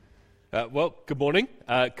Well, good morning.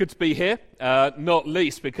 Good to be here, not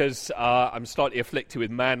least because I'm slightly afflicted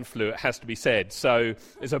with man flu, it has to be said. So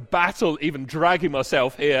there's a battle even dragging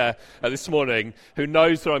myself here this morning. Who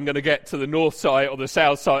knows that I'm going to get to the north side or the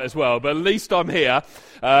south side as well, but at least I'm here.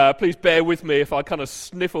 Please bear with me if I kind of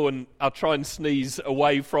sniffle and I'll try and sneeze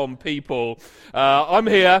away from people. I'm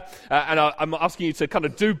here and I'm asking you to kind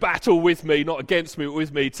of do battle with me, not against me, but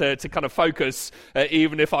with me to kind of focus,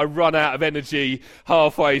 even if I run out of energy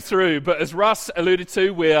halfway through. But as Russ alluded to,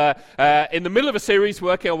 we're in the middle of a series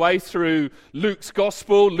working our way through Luke's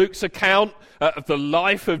Gospel, Luke's account of the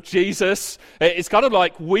life of Jesus. It's kind of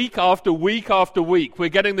like week after week after week, we're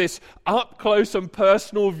getting this up close and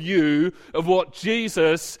personal view of what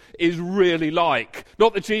Jesus is really like.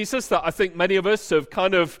 Not the Jesus that I think many of us have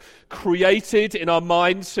kind of created in our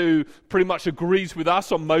minds, who pretty much agrees with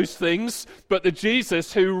us on most things, but the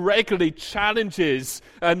Jesus who regularly challenges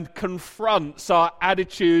and confronts our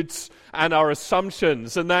attitudes and our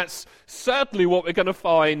assumptions. And that's certainly what we're going to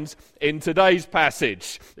find in today's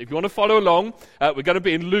passage. If you want to follow along, we're going to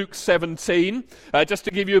be in Luke 17. Just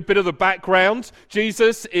to give you a bit of the background,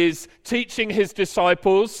 Jesus is teaching his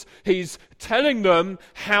disciples. He's telling them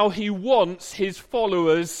how he wants his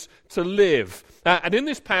followers to live. And in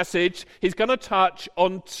this passage, he's going to touch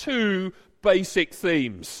on two basic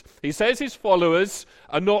themes. He says his followers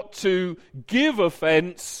are not to give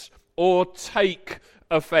offense or take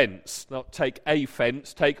offense. Not take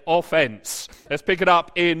offense, take offense. Let's pick it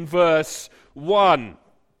up in verse 1.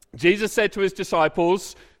 Jesus said to his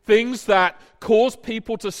disciples, "Things that cause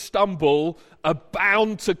people to stumble are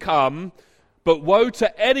bound to come, but woe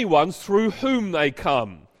to anyone through whom they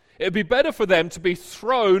come. It would be better for them to be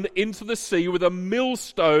thrown into the sea with a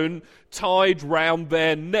millstone tied round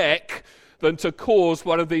their neck than to cause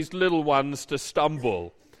one of these little ones to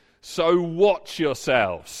stumble. So watch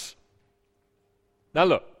yourselves." Now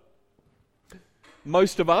look,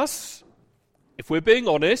 most of us, if we're being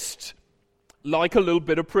honest, like a little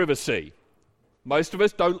bit of privacy. Most of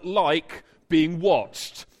us don't like being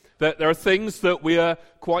watched. There are things that we are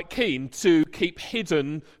quite keen to keep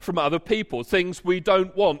hidden from other people, things we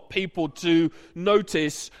don't want people to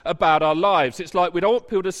notice about our lives. It's like we don't want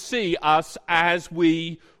people to see us as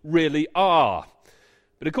we really are.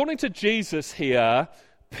 But according to Jesus here,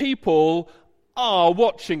 people are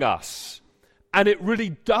watching us. And it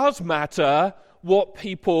really does matter what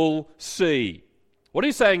people see. What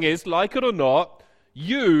he's saying is, like it or not,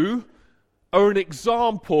 you are an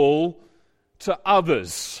example to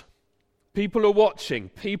others. People are watching.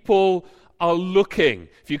 People are looking.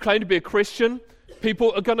 If you claim to be a Christian,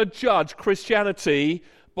 people are going to judge Christianity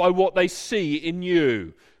by what they see in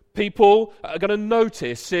you. People are going to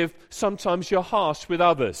notice if sometimes you're harsh with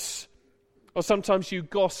others, or sometimes you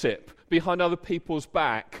gossip behind other people's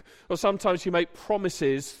back, or sometimes you make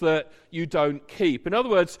promises that you don't keep. In other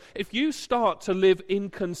words, if you start to live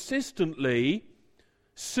inconsistently,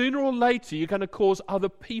 sooner or later you're going to cause other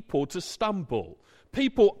people to stumble.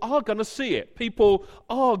 People are going to see it. People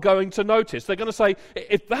are going to notice. They're going to say,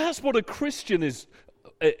 if that's what a Christian is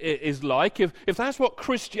like, if that's what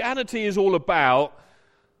Christianity is all about,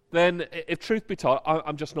 then if truth be told,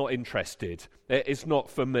 I'm just not interested. It's not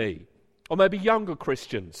for me. Or maybe younger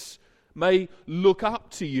Christians may look up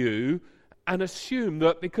to you and assume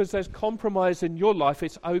that because there's compromise in your life,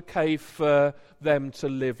 it's okay for them to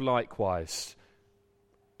live likewise.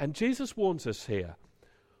 And Jesus warns us here,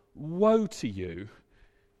 woe to you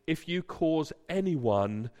if you cause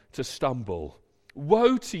anyone to stumble.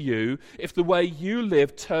 Woe to you if the way you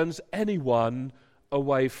live turns anyone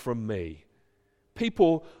away from me.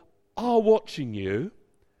 People are watching you,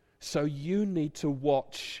 so you need to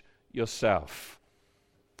watch yourself.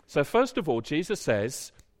 So first of all, Jesus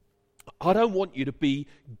says, I don't want you to be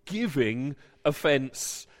giving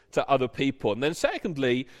offense to other people. And then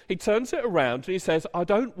secondly, he turns it around and he says, I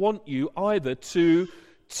don't want you either to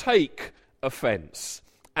take offense.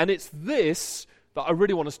 And it's this that I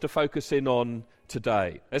really want us to focus in on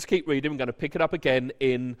today. Let's keep reading. We're going to pick it up again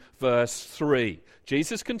in verse 3.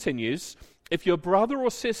 Jesus continues, if your brother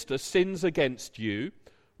or sister sins against you,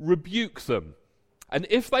 rebuke them. And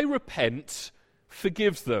if they repent,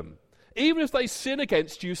 forgive them. Even if they sin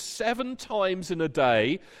against you 7 times in a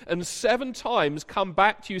day and 7 times come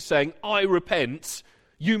back to you saying, I repent,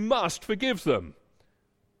 you must forgive them.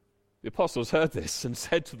 The apostles heard this and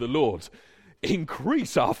said to the Lord,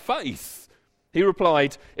 increase our faith. He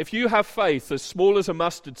replied, if you have faith as small as a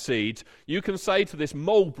mustard seed, you can say to this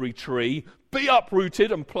mulberry tree, be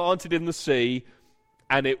uprooted and planted in the sea,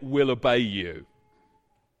 and it will obey you.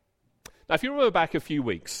 Now, if you remember back a few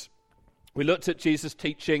weeks, we looked at Jesus'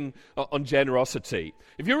 teaching on generosity.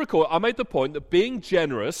 If you recall, I made the point that being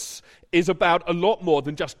generous is about a lot more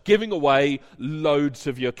than just giving away loads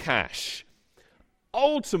of your cash.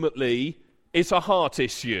 Ultimately, it's a heart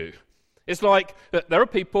issue. It's like there are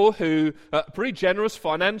people who are pretty generous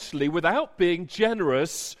financially without being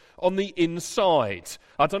generous on the inside.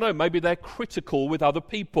 I don't know, maybe they're critical with other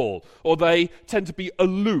people, or they tend to be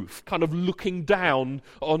aloof, kind of looking down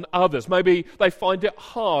on others. Maybe they find it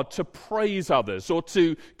hard to praise others or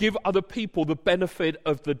to give other people the benefit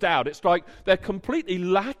of the doubt. It's like they're completely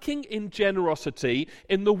lacking in generosity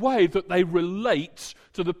in the way that they relate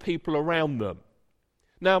to the people around them.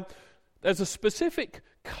 Now, there's a specific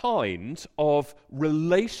kind of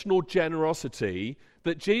relational generosity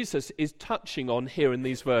that Jesus is touching on here in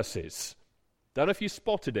these verses. Don't know if you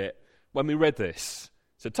spotted it when we read this.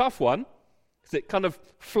 It's a tough one, because it kind of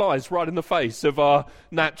flies right in the face of our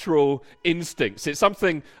natural instincts. It's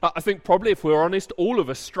something I think probably, if we're honest, all of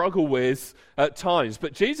us struggle with at times.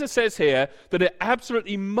 But Jesus says here that it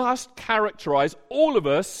absolutely must characterize all of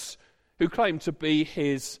us who claim to be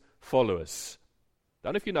his followers.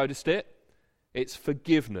 Don't know if you noticed it. It's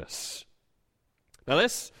forgiveness. Now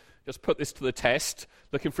let's just put this to the test,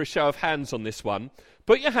 looking for a show of hands on this one.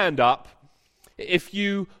 Put your hand up if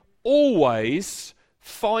you always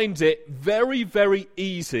find it very, very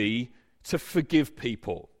easy to forgive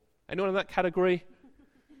people. Anyone in that category?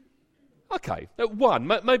 Okay, one,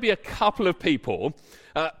 maybe a couple of people,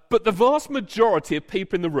 but the vast majority of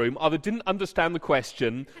people in the room either didn't understand the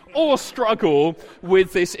question or struggle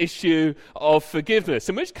with this issue of forgiveness.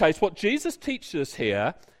 In which case, what Jesus teaches us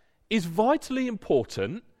here is vitally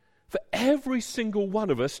important for every single one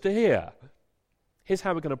of us to hear. Here's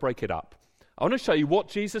how we're going to break it up. I want to show you what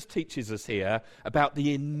Jesus teaches us here about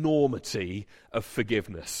the enormity of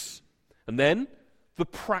forgiveness. And then the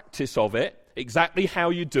practice of it, exactly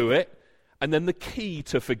how you do it, and then the key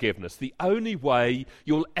to forgiveness, the only way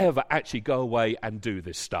you'll ever actually go away and do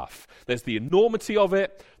this stuff. There's the enormity of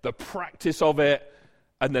it, the practice of it,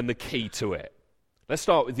 and then the key to it. Let's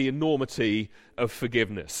start with the enormity of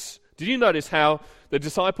forgiveness. Did you notice how the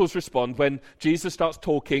disciples respond when Jesus starts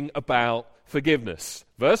talking about forgiveness?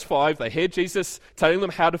 Verse 5, they hear Jesus telling them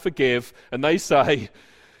how to forgive, and they say,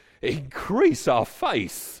 increase our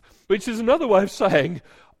faith, which is another way of saying,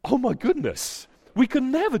 oh my goodness, we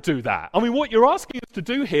can never do that. I mean, what you're asking us to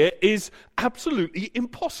do here is absolutely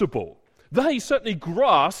impossible. They certainly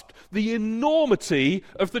grasped the enormity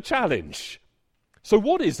of the challenge. So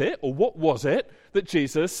what is it, or what was it, that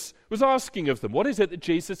Jesus was asking of them? What is it that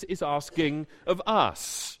Jesus is asking of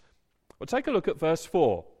us? Well, take a look at verse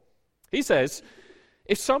 4. He says,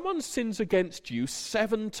 if someone sins against you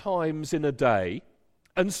 7 times in a day,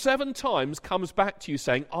 and 7 times comes back to you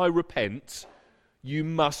saying, I repent, you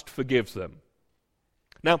must forgive them.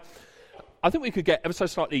 Now, I think we could get ever so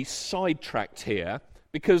slightly sidetracked here,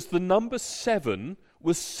 because the number 7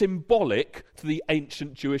 was symbolic to the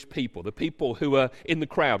ancient Jewish people, the people who were in the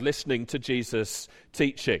crowd listening to Jesus'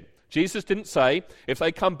 teaching. Jesus didn't say if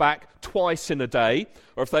they come back twice in a day,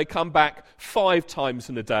 or if they come back 5 times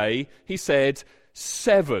in a day. He said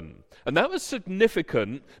 7. And that was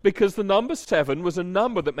significant because the number 7 was a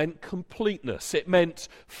number that meant completeness. It meant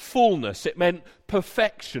fullness. It meant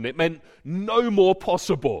perfection. It meant no more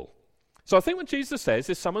possible. So I think when Jesus says,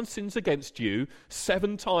 if someone sins against you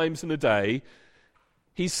 7 times in a day,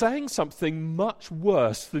 he's saying something much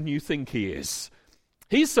worse than you think he is.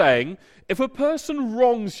 He's saying, if a person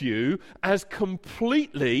wrongs you as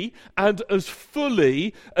completely and as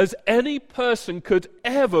fully as any person could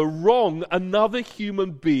ever wrong another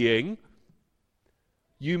human being,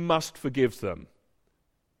 you must forgive them.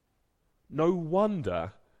 No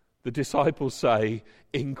wonder the disciples say,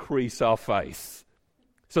 increase our faith.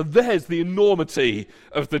 So there's the enormity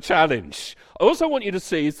of the challenge. I also want you to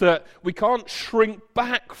see is that we can't shrink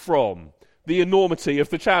back from the enormity of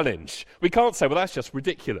the challenge. We can't say, well, that's just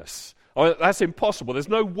ridiculous. Or, that's impossible. There's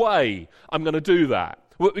no way I'm going to do that.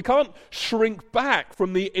 We can't shrink back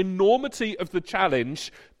from the enormity of the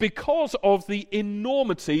challenge because of the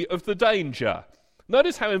enormity of the danger.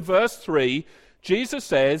 Notice how in verse 3, Jesus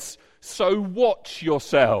says, so watch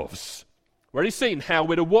yourselves. We've already seen how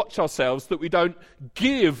we're to watch ourselves that we don't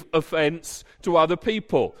give offense to other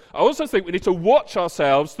people. I also think we need to watch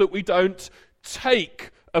ourselves that we don't take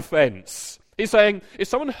offense. He's saying, if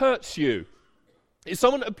someone hurts you, if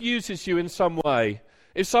someone abuses you in some way,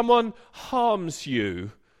 if someone harms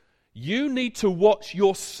you, you need to watch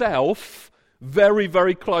yourself very,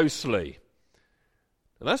 very closely.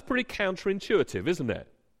 And that's pretty counterintuitive, isn't it?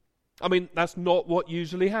 I mean, that's not what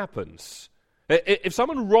usually happens. If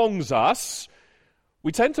someone wrongs us,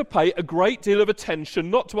 we tend to pay a great deal of attention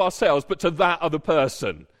not to ourselves but to that other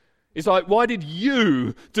person. It's like, why did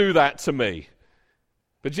you do that to me?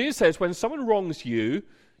 But Jesus says when someone wrongs you,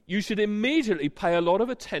 you should immediately pay a lot of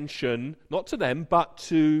attention, not to them, but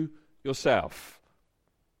to yourself.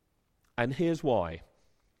 And here's why.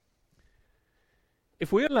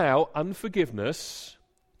 If we allow unforgiveness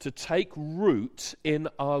to take root in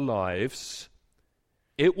our lives,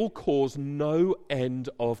 it will cause no end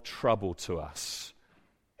of trouble to us.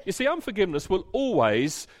 You see, unforgiveness will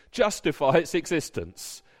always justify its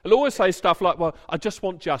existence. It'll always say stuff like, well, I just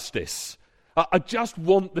want justice. I just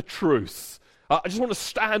want the truth. I just want to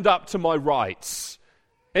stand up to my rights.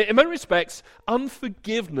 In many respects,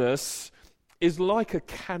 unforgiveness is like a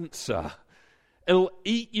cancer. It'll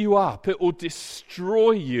eat you up. It will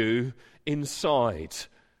destroy you inside.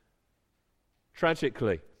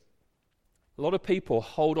 Tragically, a lot of people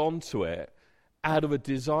hold on to it out of a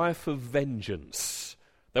desire for vengeance.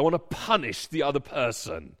 They want to punish the other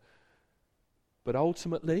person. But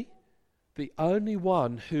ultimately, the only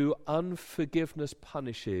one who unforgiveness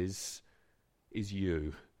punishes is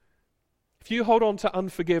you. If you hold on to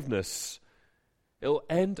unforgiveness, it'll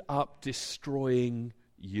end up destroying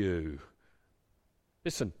you.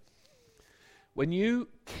 Listen, when you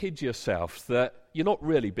kid yourself that you're not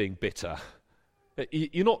really being bitter,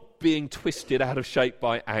 you're not being twisted out of shape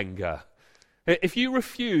by anger, if you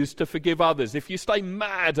refuse to forgive others, if you stay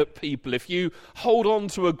mad at people, if you hold on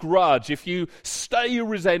to a grudge, if you stay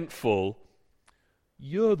resentful,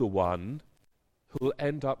 you're the one who will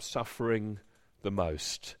end up suffering the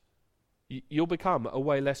most. You'll become a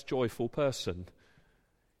way less joyful person.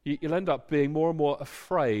 You'll end up being more and more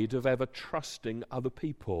afraid of ever trusting other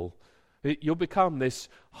people. You'll become this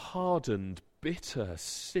hardened, bitter,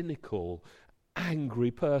 cynical,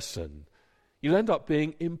 angry person. You'll end up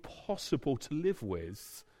being impossible to live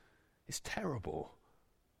with. It's terrible.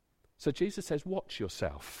 So Jesus says, watch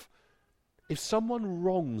yourself. If someone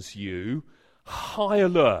wrongs you, high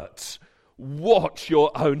alert. Watch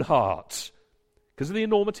your own heart. Because of the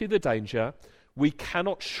enormity of the danger, we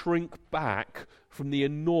cannot shrink back from the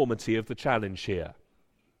enormity of the challenge here.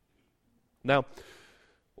 Now,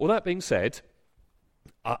 all that being said,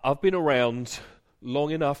 I've been around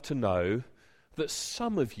long enough to know that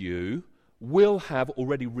some of you will have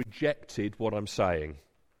already rejected what I'm saying.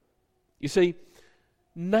 You see,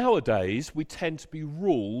 nowadays we tend to be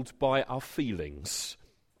ruled by our feelings.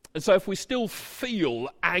 And so if we still feel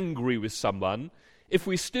angry with someone, if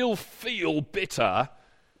we still feel bitter,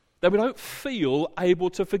 then we don't feel able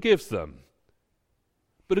to forgive them.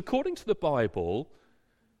 But according to the Bible,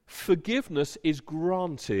 forgiveness is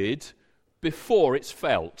granted before it's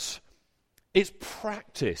felt. It's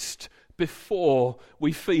practiced before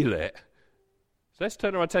we feel it. So let's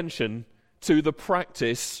turn our attention to the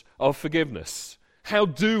practice of forgiveness. How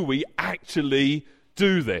do we actually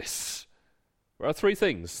do this? There are three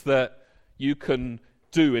things that you can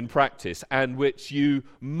do in practice and which you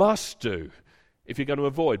must do if you're going to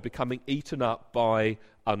avoid becoming eaten up by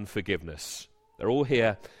unforgiveness. They're all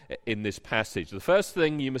here in this passage. The first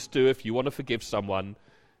thing you must do if you want to forgive someone,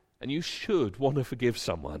 and you should want to forgive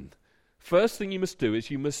someone, first thing you must do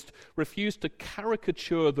is you must refuse to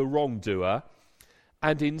caricature the wrongdoer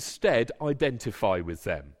and instead identify with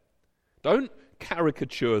them. Don't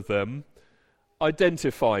caricature them,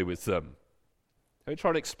 identify with them. Let me try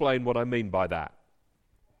and explain what I mean by that.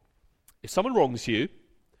 If someone wrongs you,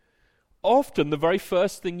 often the very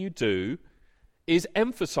first thing you do is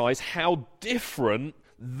emphasize how different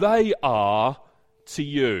they are to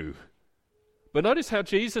you. But notice how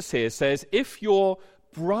Jesus here says, if your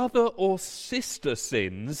brother or sister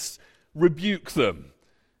sins, rebuke them.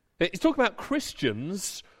 He's talking about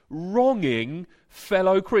Christians wronging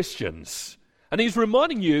fellow Christians. And he's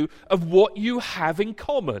reminding you of what you have in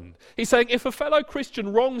common. He's saying, if a fellow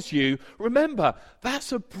Christian wrongs you, remember,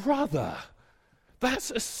 that's a brother.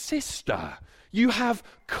 That's a sister. You have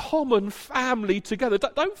common family together.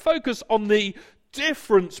 Don't focus on the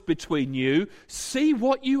difference between you. See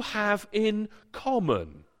what you have in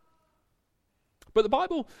common. But the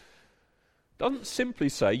Bible doesn't simply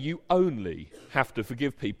say you only have to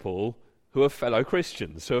forgive people who are fellow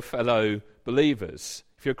Christians, who are fellow believers.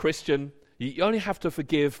 If you're a Christian, you only have to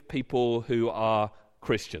forgive people who are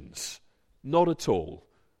Christians. Not at all.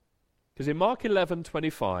 Because in Mark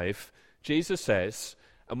 11:25, Jesus says,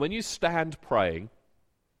 and when you stand praying,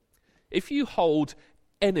 if you hold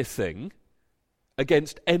anything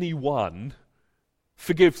against anyone,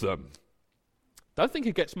 forgive them. Don't think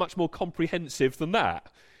it gets much more comprehensive than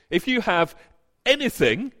that. If you have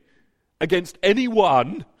anything against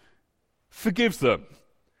anyone, forgive them.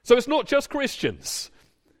 So it's not just Christians.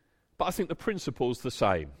 but I think the principle's the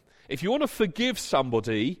same. If you want to forgive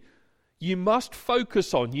somebody, you must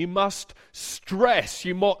focus on, you must stress,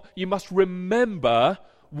 you must remember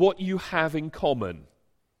what you have in common.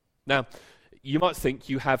 Now, you might think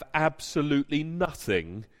you have absolutely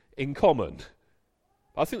nothing in common.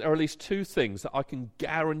 I think there are at least two things that I can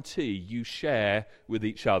guarantee you share with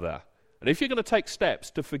each other. And if you're going to take steps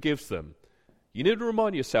to forgive them, you need to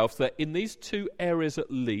remind yourself that in these two areas at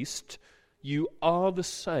least, you are the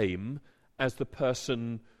same as the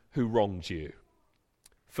person who wronged you.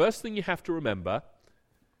 First thing you have to remember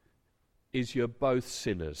is you're both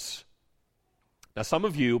sinners. Now, some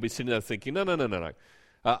of you will be sitting there thinking, no.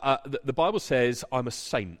 The Bible says I'm a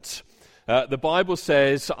saint. The Bible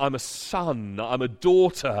says I'm a son, I'm a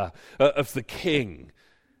daughter of the King.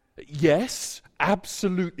 Yes,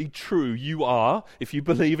 absolutely true, you are, if you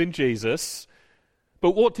believe in Jesus.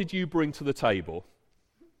 But what did you bring to the table?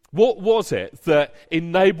 What was it that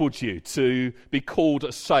enabled you to be called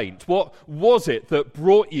a saint? What was it that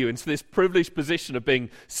brought you into this privileged position of being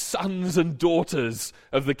sons and daughters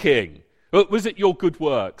of the King? Was it your good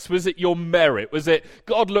works? Was it your merit? Was it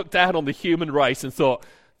God looked down on the human race and thought,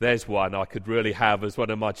 there's one I could really have as one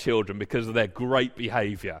of my children because of their great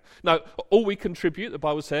behavior? No, all we contribute, the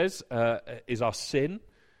Bible says, is our sin.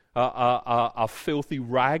 Our filthy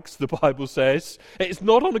rags, the Bible says. It's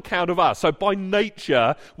not on account of us. So by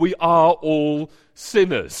nature, we are all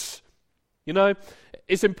sinners. You know,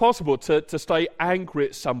 it's impossible to stay angry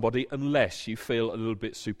at somebody unless you feel a little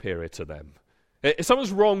bit superior to them. If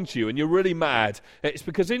someone's wronged you and you're really mad, it's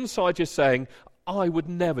because inside you're saying, I would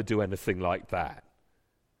never do anything like that.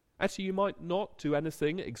 Actually, you might not do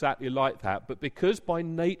anything exactly like that, but because by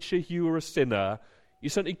nature you are a sinner, you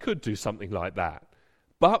certainly could do something like that.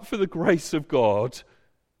 But for the grace of God,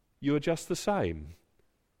 you are just the same.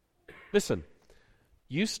 Listen,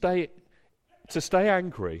 to stay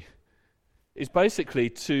angry is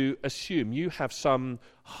basically to assume you have some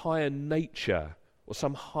higher nature or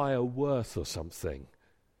some higher worth or something.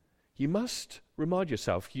 You must remind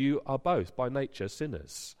yourself you are both by nature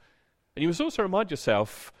sinners. And you must also remind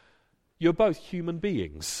yourself you're both human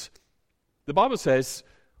beings. The Bible says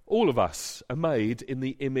all of us are made in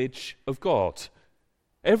the image of God.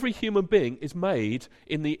 Every human being is made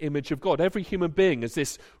in the image of God. Every human being is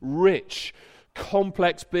this rich,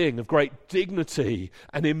 complex being of great dignity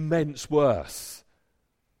and immense worth.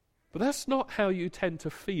 But that's not how you tend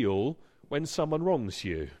to feel when someone wrongs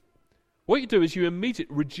you. What you do is you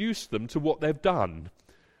immediately reduce them to what they've done.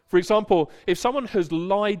 For example, if someone has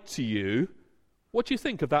lied to you, what do you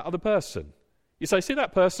think of that other person? You say, see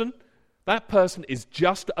that person? That person is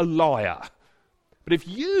just a liar. But if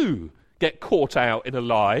you get caught out in a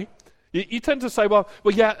lie, you tend to say, well,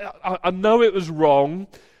 yeah, I know it was wrong,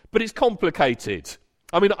 but it's complicated.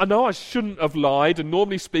 I mean, I know I shouldn't have lied, and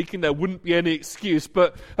normally speaking, there wouldn't be any excuse,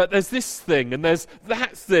 but there's this thing, and there's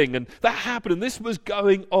that thing, and that happened, and this was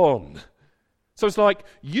going on. So it's like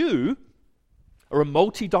you are a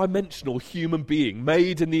multi-dimensional human being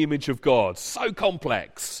made in the image of God, so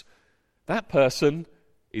complex. That person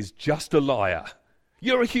is just a liar.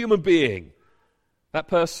 You're a human being. That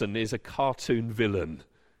person is a cartoon villain.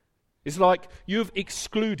 It's like you've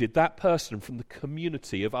excluded that person from the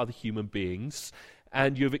community of other human beings,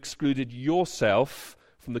 and you've excluded yourself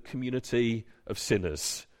from the community of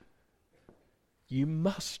sinners. You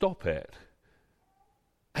must stop it.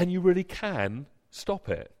 And you really can stop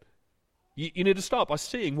it. You need to start by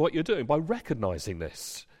seeing what you're doing, by recognizing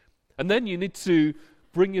this. And then you need to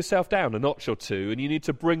bring yourself down a notch or two, and you need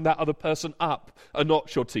to bring that other person up a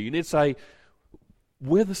notch or two. You need to say,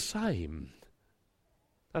 we're the same.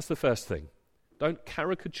 That's the first thing. Don't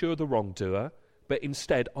caricature the wrongdoer, but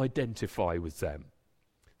instead identify with them.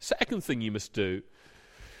 Second thing you must do,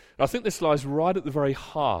 and I think this lies right at the very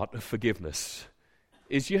heart of forgiveness,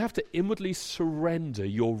 is you have to inwardly surrender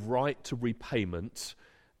your right to repayment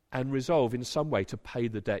and resolve in some way to pay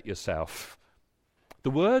the debt yourself. The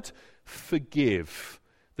word forgive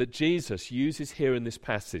that Jesus uses here in this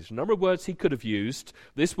passage, a number of words he could have used.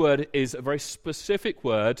 This word is a very specific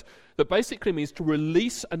word that basically means to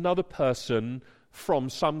release another person from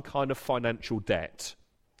some kind of financial debt.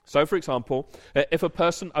 So, for example, if a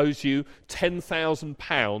person owes you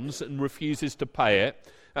 £10,000 and refuses to pay it,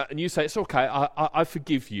 and you say, it's okay, I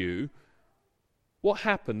forgive you, what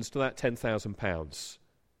happens to that £10,000?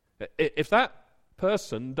 If that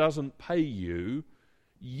person doesn't pay you,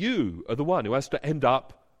 you are the one who has to end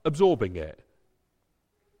up absorbing it.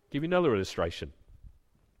 Give you another illustration.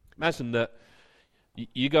 Imagine that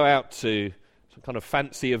you go out to some kind of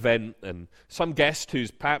fancy event and some guest who's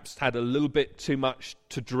perhaps had a little bit too much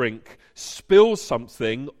to drink spills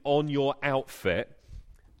something on your outfit,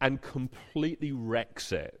 and completely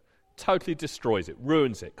wrecks it, totally destroys it,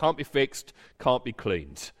 ruins it, can't be fixed, can't be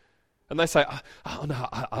cleaned. And they say, oh no,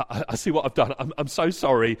 I see what I've done. I'm so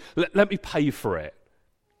sorry. Let me pay for it.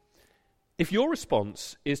 If your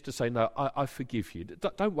response is to say, no, I forgive you,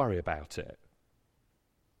 don't worry about it.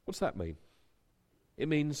 What does that mean? It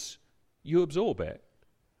means you absorb it.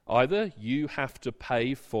 Either you have to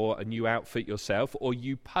pay for a new outfit yourself, or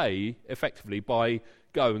you pay effectively by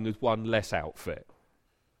going with one less outfit.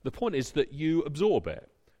 The point is that you absorb it.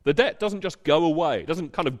 The debt doesn't just go away. It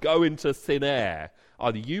doesn't kind of go into thin air.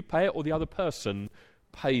 Either you pay it or the other person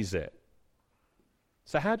pays it.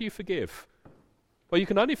 So how do you forgive? Well, you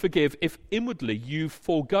can only forgive if inwardly you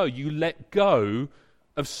forego, you let go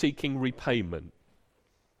of seeking repayment.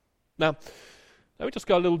 Now, let me just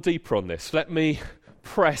go a little deeper on this. Let me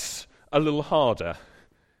press a little harder.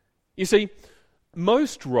 You see,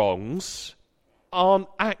 most wrongs aren't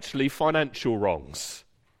actually financial wrongs.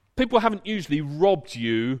 People haven't usually robbed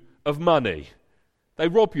you of money. They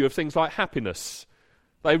rob you of things like happiness.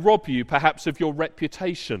 They rob you perhaps of your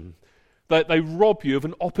reputation. They rob you of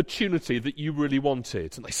an opportunity that you really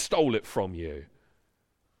wanted, and they stole it from you.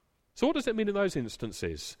 So what does it mean in those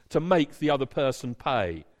instances, to make the other person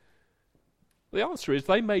pay? The answer is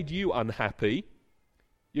they made you unhappy.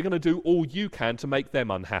 You're going to do all you can to make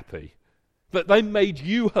them unhappy. That they made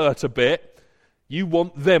you hurt a bit. You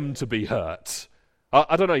want them to be hurt.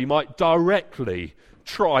 I don't know, you might directly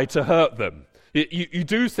try to hurt them. You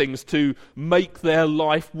do things to make their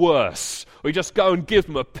life worse. Or you just go and give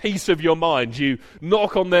them a piece of your mind. You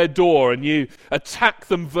knock on their door and you attack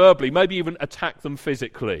them verbally, maybe even attack them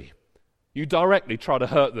physically. You directly try to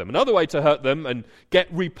hurt them. Another way to hurt them and get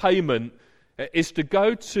repayment is to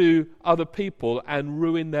go to other people and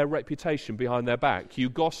ruin their reputation behind their back. You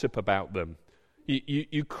gossip about them.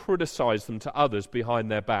 You criticize them to others behind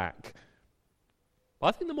their back.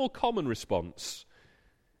 I think the more common response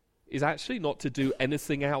is actually not to do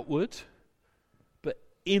anything outward, but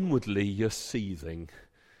inwardly you're seething.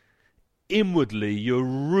 Inwardly you're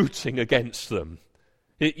rooting against them.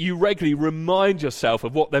 You regularly remind yourself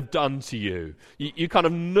of what they've done to you. You kind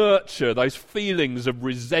of nurture those feelings of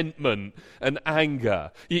resentment and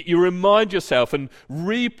anger. You remind yourself and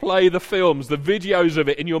replay the films, the videos of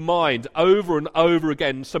it in your mind over and over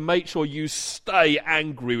again to make sure you stay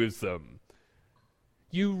angry with them.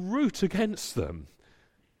 You root against them.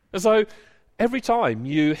 As though every time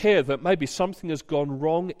you hear that maybe something has gone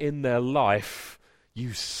wrong in their life,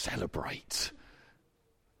 you celebrate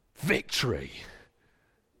victory.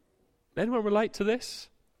 Anyone relate to this?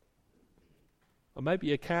 Or maybe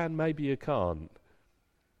you can, maybe you can't.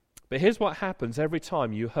 But here's what happens every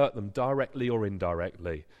time you hurt them directly or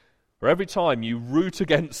indirectly, or every time you root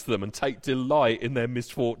against them and take delight in their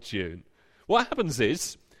misfortune. What happens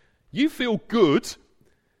is you feel good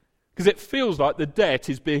because it feels like the debt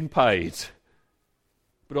is being paid.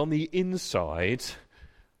 But on the inside,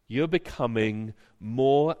 you're becoming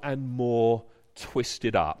more and more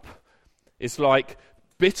twisted up. It's like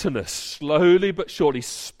bitterness slowly but surely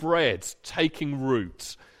spreads, taking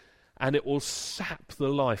root, and it will sap the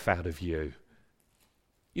life out of you.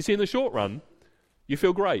 You see, in the short run, you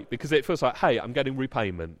feel great because it feels like, hey, I'm getting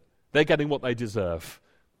repayment. They're getting what they deserve.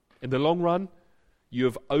 In the long run, you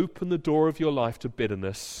have opened the door of your life to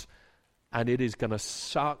bitterness, and it is going to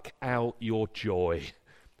suck out your joy.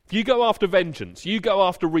 If you go after vengeance, you go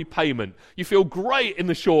after repayment, you feel great in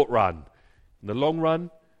the short run. In the long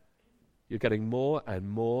run, you're getting more and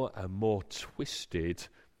more and more twisted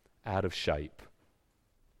out of shape.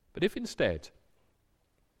 But if instead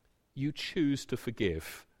you choose to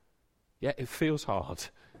forgive, yeah, it feels hard. It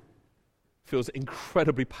feels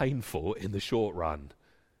incredibly painful in the short run.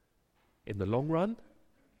 In the long run,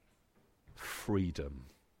 freedom.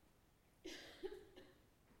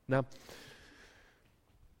 Now,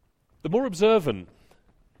 the more observant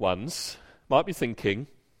ones might be thinking,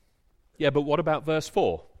 yeah, but what about verse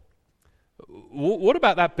 4? What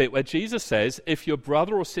about that bit where Jesus says, if your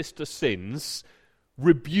brother or sister sins,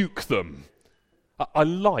 rebuke them? I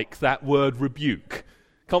like that word rebuke.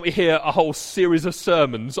 Can't we hear a whole series of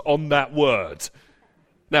sermons on that word?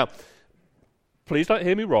 Now, please don't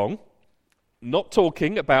hear me wrong. Not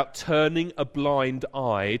talking about turning a blind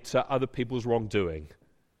eye to other people's wrongdoing.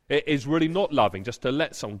 It is really not loving just to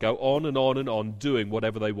let someone go on and on and on doing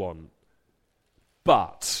whatever they want.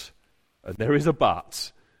 But, and there is a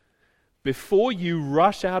but, before you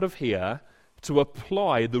rush out of here to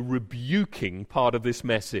apply the rebuking part of this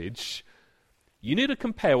message, you need to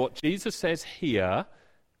compare what Jesus says here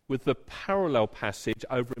with the parallel passage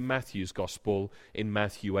over in Matthew's Gospel in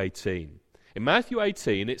Matthew 18. In Matthew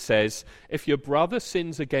 18 it says, if your brother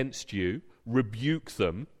sins against you, rebuke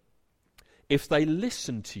them. If they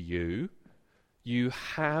listen to you, you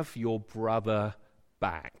have your brother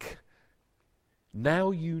back.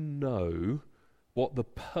 Now you know what the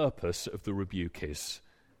purpose of the rebuke is.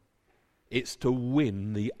 It's to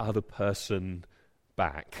win the other person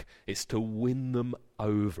back. It's to win them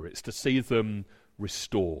over. It's to see them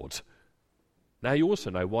restored. Now you also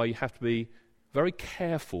know why you have to be very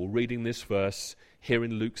careful reading this verse here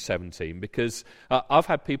in Luke 17, because I've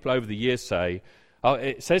had people over the years say,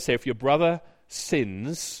 it says here, if your brother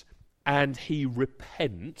sins and he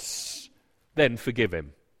repents, then forgive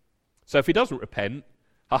him. So if he doesn't repent,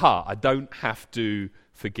 I don't have to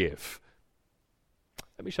forgive.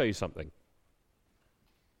 Let me show you something.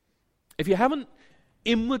 If you haven't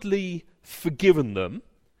inwardly forgiven them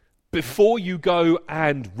before you go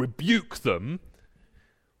and rebuke them,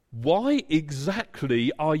 why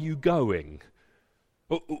exactly are you going?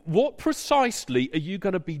 What precisely are you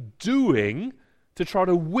going to be doing to try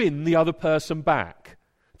to win the other person back?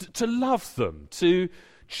 To love them, to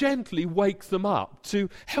gently wake them up, to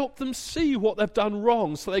help them see what they've done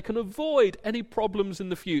wrong so they can avoid any problems in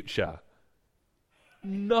the future?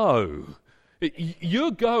 No.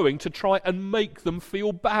 You're going to try and make them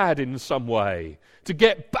feel bad in some way, to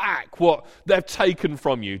get back what they've taken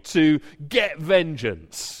from you, to get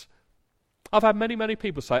vengeance. I've had many, many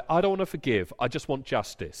people say, I don't want to forgive, I just want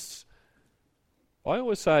justice. I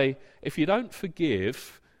always say, if you don't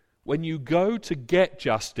forgive, when you go to get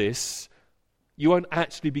justice, you won't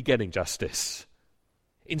actually be getting justice.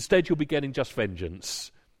 Instead, you'll be getting just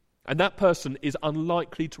vengeance. And that person is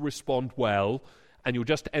unlikely to respond well, and you'll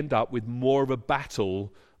just end up with more of a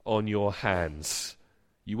battle on your hands.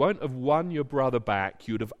 You won't have won your brother back,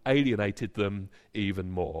 you'd have alienated them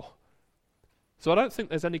even more. So I don't think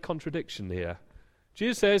there's any contradiction here.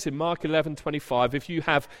 Jesus says in Mark 11:25, if you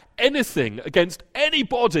have anything against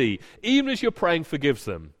anybody, even as you're praying, forgive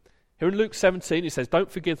them. Here in Luke 17, he says, don't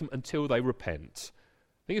forgive them until they repent.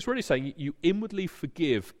 I think it's really saying you inwardly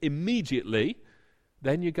forgive immediately,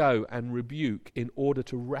 then you go and rebuke in order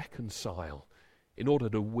to reconcile, in order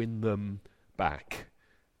to win them back.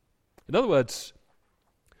 In other words,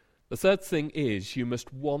 the third thing is you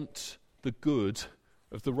must want the good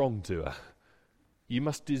of the wrongdoer. You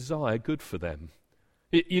must desire good for them.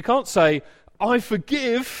 You can't say, I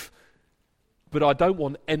forgive, but I don't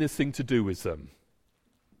want anything to do with them.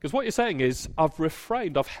 Because what you're saying is, I've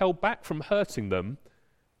refrained, I've held back from hurting them,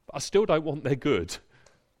 but I still don't want their good.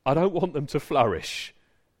 I don't want them to flourish.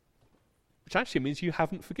 Which actually means you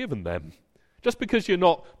haven't forgiven them. Just because you're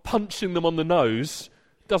not punching them on the nose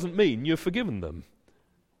doesn't mean you've forgiven them.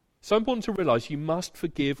 So important to realize you must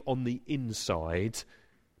forgive on the inside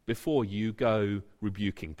before you go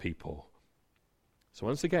rebuking people. So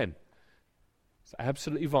once again, it's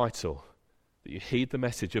absolutely vital that you heed the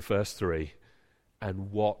message of verse 3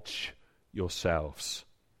 and watch yourselves.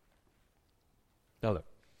 Now look,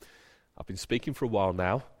 I've been speaking for a while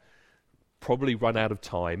now, probably run out of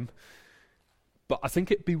time, but I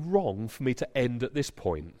think it'd be wrong for me to end at this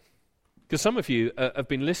point. Because some of you have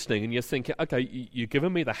been listening and you're thinking, okay, you've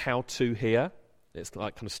given me the how-to here. It's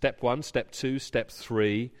like kind of step 1, step 2, step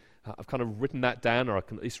 3. I've kind of written that down, or I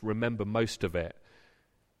can at least remember most of it.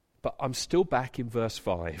 But I'm still back in verse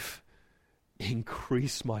 5.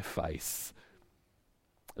 Increase my faith.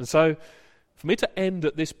 And so, for me to end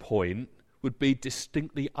at this point would be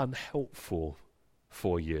distinctly unhelpful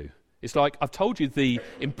for you. It's like I've told you the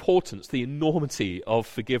importance, the enormity of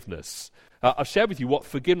forgiveness. I've shared with you what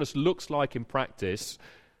forgiveness looks like in practice,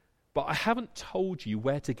 but I haven't told you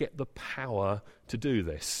where to get the power to do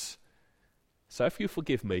this. So if you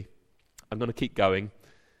forgive me, I'm going to keep going.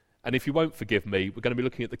 And if you won't forgive me, we're going to be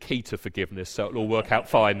looking at the key to forgiveness, so it'll all work out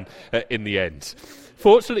fine in the end.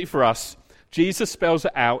 Fortunately for us, Jesus spells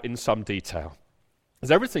it out in some detail. As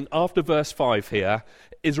everything after verse 5 here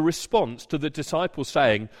is a response to the disciples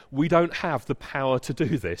saying, we don't have the power to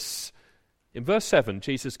do this. In verse 7,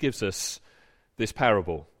 Jesus gives us this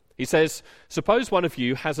parable. He says, suppose one of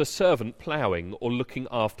you has a servant ploughing or looking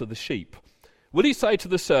after the sheep. Will he say to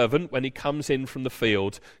the servant when he comes in from the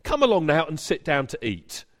field, come along now and sit down to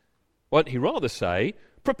eat? Won't he rather say,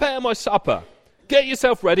 prepare my supper, get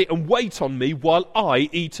yourself ready and wait on me while I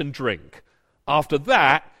eat and drink. After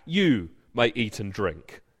that, you may eat and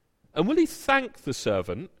drink. And will he thank the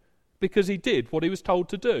servant because he did what he was told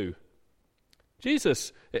to do?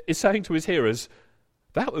 Jesus is saying to his hearers,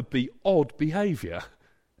 that would be odd behavior,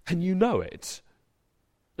 and you know it.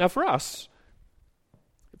 Now for us,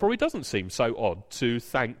 it probably doesn't seem so odd to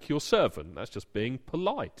thank your servant. That's just being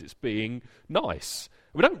polite. It's being nice.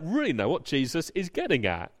 We don't really know what Jesus is getting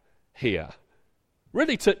at here.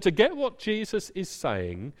 Really, to get what Jesus is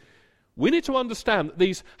saying, we need to understand that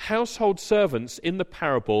these household servants in the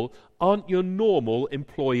parable aren't your normal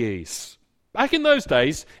employees. Back in those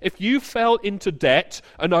days, if you fell into debt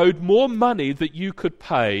and owed more money than you could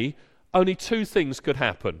pay, only two things could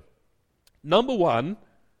happen. Number one,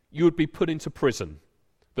 you would be put into prison.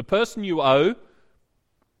 The person you owe,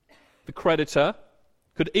 the creditor,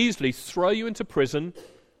 could easily throw you into prison,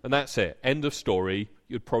 and that's it. End of story.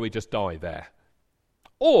 You'd probably just die there.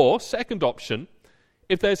 Or, second option,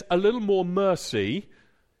 if there's a little more mercy,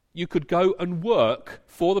 you could go and work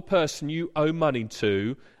for the person you owe money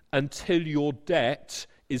to until your debt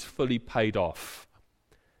is fully paid off.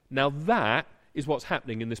 Now that is what's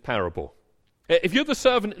happening in this parable. If you're the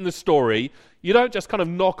servant in the story, you don't just kind of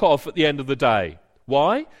knock off at the end of the day.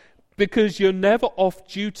 Why? Because you're never off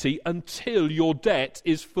duty until your debt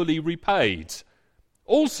is fully repaid.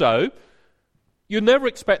 Also, you never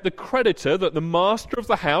expect the creditor, that the master of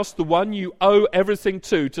the house, the one you owe everything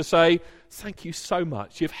to say, "Thank you so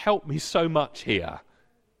much, you've helped me so much here."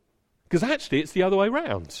 Because actually it's the other way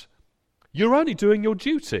round. You're only doing your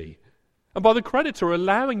duty. And by the creditor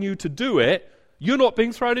allowing you to do it, you're not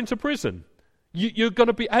being thrown into prison. You're going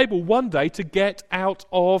to be able one day to get out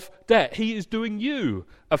of debt. He is doing you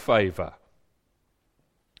a favour.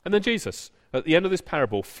 And then Jesus, at the end of this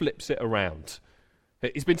parable, flips it around.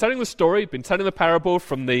 He's been telling the story, been telling the parable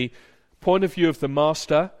from the point of view of the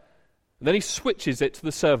master, and then he switches it to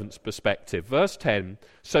the servant's perspective. Verse 10,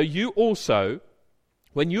 "So you also,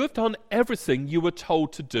 when you have done everything you were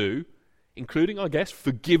told to do, including, I guess,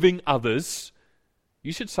 forgiving others,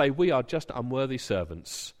 you should say, 'We are just unworthy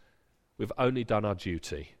servants. We've only done our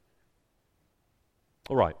duty.'"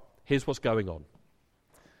 All right, here's what's going on.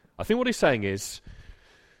 I think what he's saying is,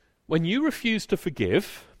 when you refuse to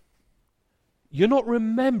forgive, you're not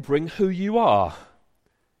remembering who you are.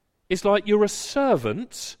 It's like you're a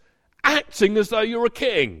servant acting as though you're a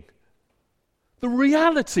king. The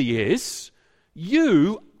reality is,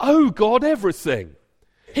 you owe God everything.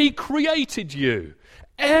 He created you.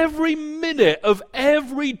 Every minute of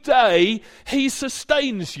every day, He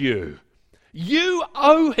sustains you. You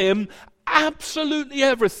owe Him absolutely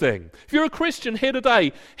everything. If you're a Christian here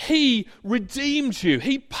today, He redeemed you.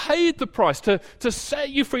 He paid the price to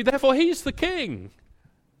set you free. Therefore, He's the king.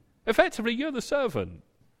 Effectively, you're the servant.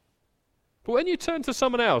 But when you turn to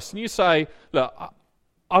someone else and you say, "Look,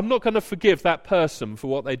 I'm not going to forgive that person for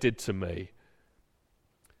what they did to me,"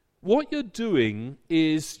 what you're doing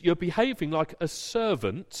is you're behaving like a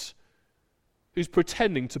servant who's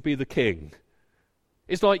pretending to be the king.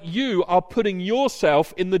 It's like you are putting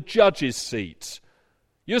yourself in the judge's seat.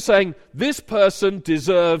 You're saying, "This person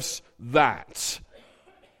deserves that."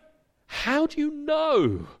 How do you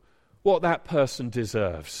know what that person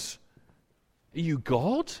deserves? Are you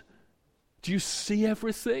God? Do you see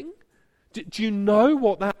everything? Do you know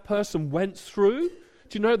what that person went through?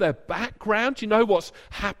 Do you know their background? Do you know what's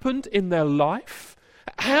happened in their life?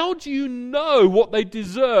 How do you know what they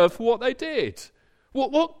deserve for what they did?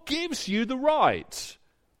 What gives you the right?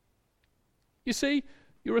 You see,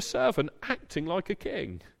 you're a servant acting like a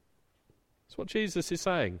king. That's what Jesus is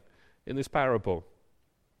saying in this parable.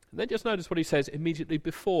 And then just notice what he says immediately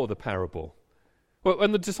before the parable. Well,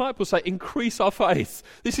 when the disciples say, "Increase our faith,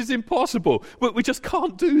 this is impossible, we just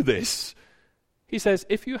can't do this," he says,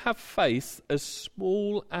 "If you have faith as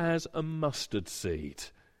small as a mustard seed."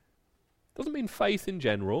 Doesn't mean faith in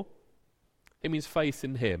general. It means faith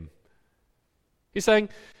in Him. He's saying,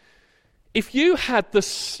 if you had the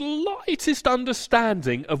slightest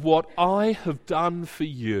understanding of what I have done for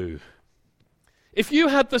you, if you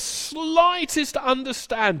had the slightest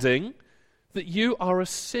understanding that you are a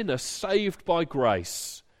sinner saved by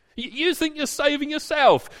grace, you think you're saving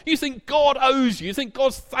yourself, you think God owes you, you think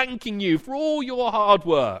God's thanking you for all your hard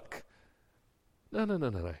work. No.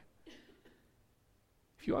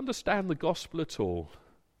 If you understand the gospel at all,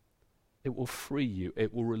 it will free you,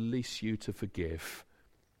 it will release you to forgive.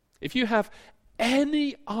 If you have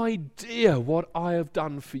any idea what I have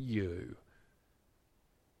done for you,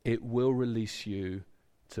 it will release you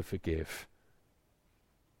to forgive.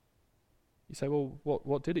 You say, "Well,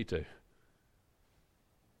 what did He do?"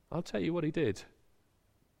 I'll tell you what He did.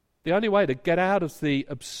 The only way to get out of the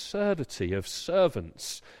absurdity of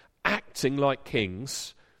servants acting like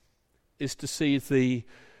kings is to see the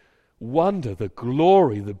wonder, the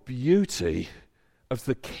glory, the beauty of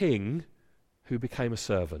the king who became a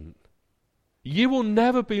servant. You will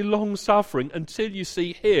never be long-suffering until you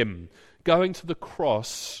see Him going to the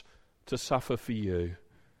cross to suffer for you.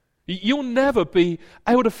 You'll never be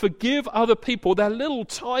able to forgive other people their little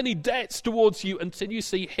tiny debts towards you until you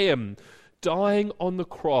see Him dying on the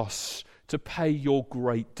cross to pay your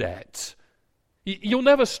great debt. You'll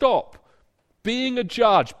never stop being a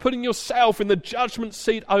judge, putting yourself in the judgment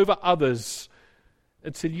seat over others,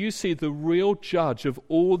 until you see the real judge of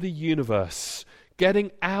all the universe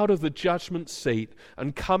getting out of the judgment seat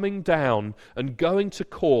and coming down and going to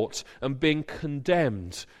court and being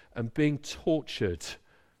condemned and being tortured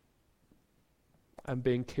and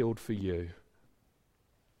being killed for you.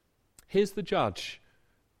 Here's the judge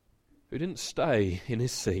who didn't stay in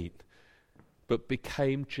his seat but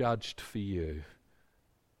became judged for you.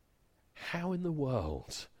 How in the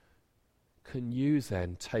world can you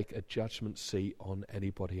then take a judgment seat on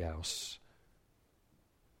anybody else?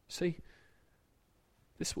 See,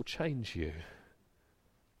 this will change you.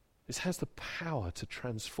 This has the power to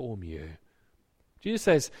transform you. Jesus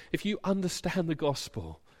says, if you understand the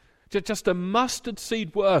gospel, just a mustard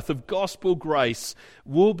seed worth of gospel grace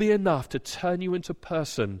will be enough to turn you into a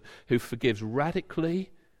person who forgives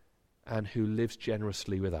radically and who lives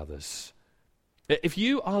generously with others. If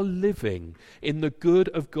you are living in the good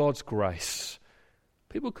of God's grace,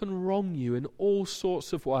 people can wrong you in all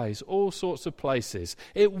sorts of ways, all sorts of places.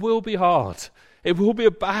 It will be hard. It will be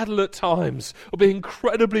a battle at times. It will be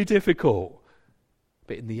incredibly difficult.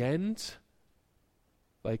 But in the end,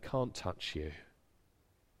 they can't touch you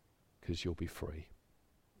because you'll be free.